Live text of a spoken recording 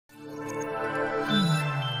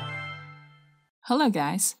Hello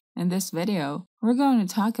guys! In this video, we're going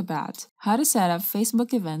to talk about how to set up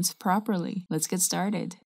Facebook events properly. Let's get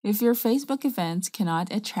started. If your Facebook event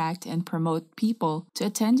cannot attract and promote people to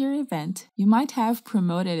attend your event, you might have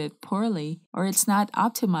promoted it poorly or it's not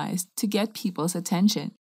optimized to get people's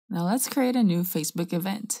attention. Now let's create a new Facebook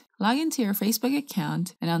event. Log into your Facebook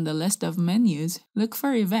account and on the list of menus, look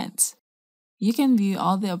for events. You can view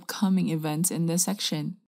all the upcoming events in this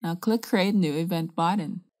section. Now click Create New Event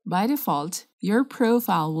button. By default, your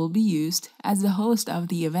profile will be used as the host of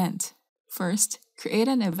the event. First, create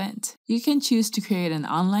an event. You can choose to create an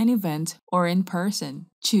online event or in person.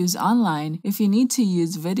 Choose online if you need to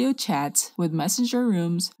use video chats with messenger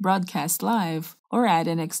rooms, broadcast live, or add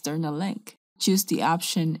an external link. Choose the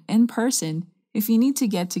option in person if you need to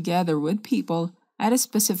get together with people at a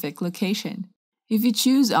specific location. If you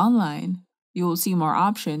choose online, you will see more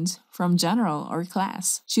options from General or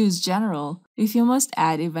Class. Choose General if you must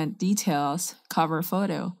add event details, cover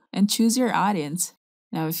photo, and choose your audience.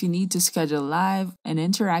 Now if you need to schedule live and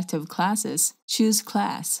interactive classes, choose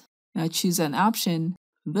Class. Now choose an option.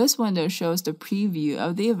 This window shows the preview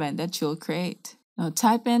of the event that you'll create. Now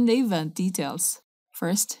type in the event details.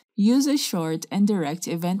 First, use a short and direct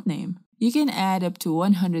event name. You can add up to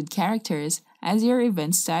 100 characters as your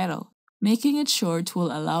event's title. Making it short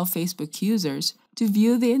will allow Facebook users to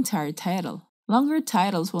view the entire title. Longer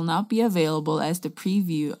titles will not be available as the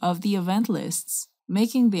preview of the event lists,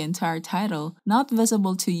 making the entire title not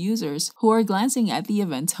visible to users who are glancing at the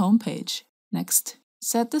event's homepage. Next,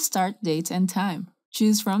 set the start date and time.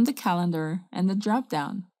 Choose from the calendar and the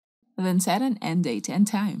drop-down. Then set an end date and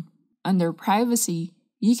time. Under Privacy,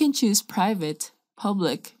 you can choose Private,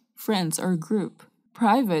 Public, Friends, or Group.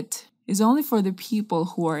 Private is only for the people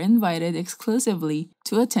who are invited exclusively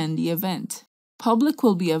to attend the event. Public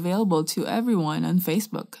will be available to everyone on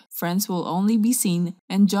Facebook. Friends will only be seen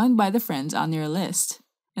and joined by the friends on your list.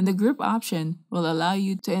 And the group option will allow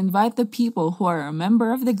you to invite the people who are a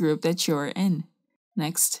member of the group that you're in.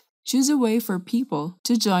 Next, choose a way for people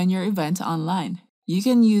to join your event online. You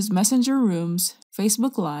can use Messenger Rooms,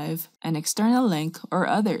 Facebook Live, an external link, or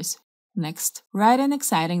others. Next, write an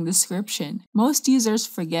exciting description. Most users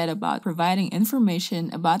forget about providing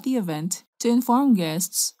information about the event to inform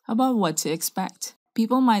guests about what to expect.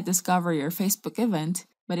 People might discover your Facebook event,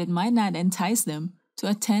 but it might not entice them to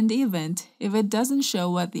attend the event if it doesn't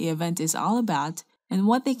show what the event is all about and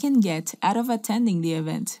what they can get out of attending the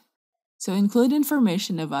event. So include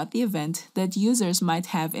information about the event that users might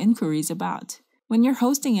have inquiries about. When you're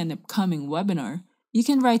hosting an upcoming webinar, you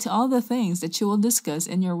can write all the things that you will discuss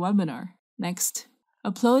in your webinar. Next,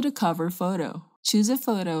 upload a cover photo. Choose a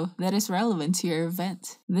photo that is relevant to your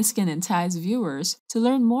event. This can entice viewers to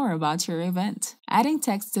learn more about your event. Adding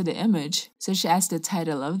text to the image, such as the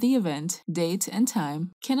title of the event, date, and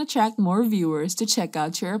time, can attract more viewers to check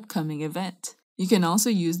out your upcoming event. You can also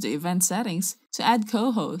use the event settings to add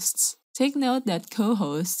co-hosts. Take note that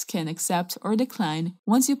co-hosts can accept or decline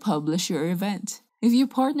once you publish your event. If you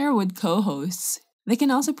partner with co-hosts, they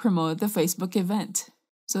can also promote the Facebook event,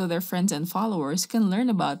 so their friends and followers can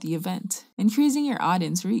learn about the event, increasing your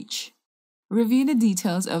audience reach. Review the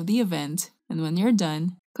details of the event, and when you're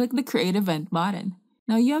done, click the Create Event button.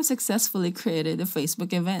 Now you have successfully created a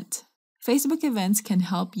Facebook event. Facebook events can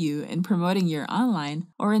help you in promoting your online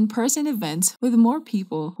or in-person events with more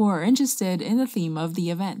people who are interested in the theme of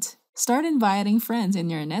the event. Start inviting friends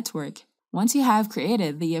in your network once you have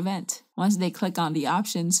created the event. Once they click on the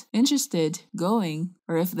options interested, going,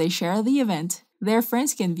 or if they share the event, their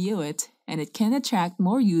friends can view it, and it can attract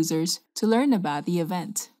more users to learn about the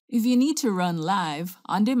event. If you need to run live,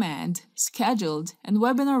 on-demand, scheduled, and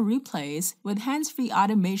webinar replays with hands-free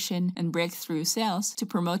automation and breakthrough sales to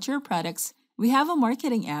promote your products, we have a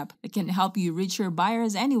marketing app that can help you reach your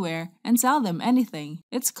buyers anywhere and sell them anything.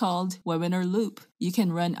 It's called Webinar Loop. You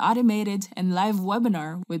can run automated and live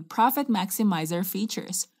webinar with profit maximizer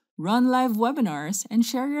features. Run live webinars and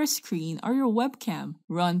share your screen or your webcam.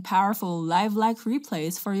 Run powerful live-like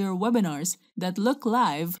replays for your webinars that look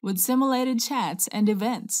live with simulated chats and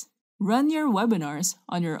events. Run your webinars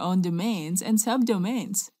on your own domains and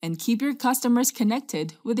subdomains, and keep your customers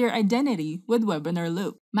connected with your identity with Webinar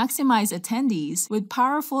Loop. Maximize attendees with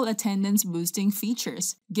powerful attendance-boosting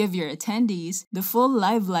features. Give your attendees the full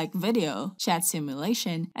live-like video, chat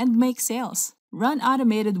simulation, and make sales. Run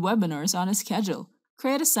automated webinars on a schedule.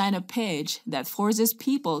 Create a sign-up page that forces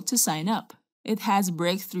people to sign up. It has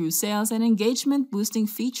breakthrough sales and engagement-boosting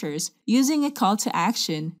features using a call to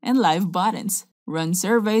action and live buttons. Run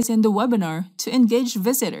surveys in the webinar to engage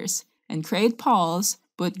visitors, and create polls,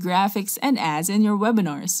 put graphics and ads in your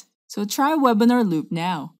webinars. So try Webinar Loop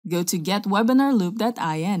now. Go to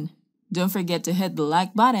getwebinarloop.in. Don't forget to hit the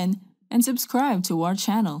like button and subscribe to our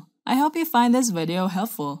channel. I hope you find this video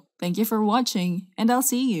helpful. Thank you for watching, and I'll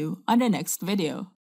see you on the next video.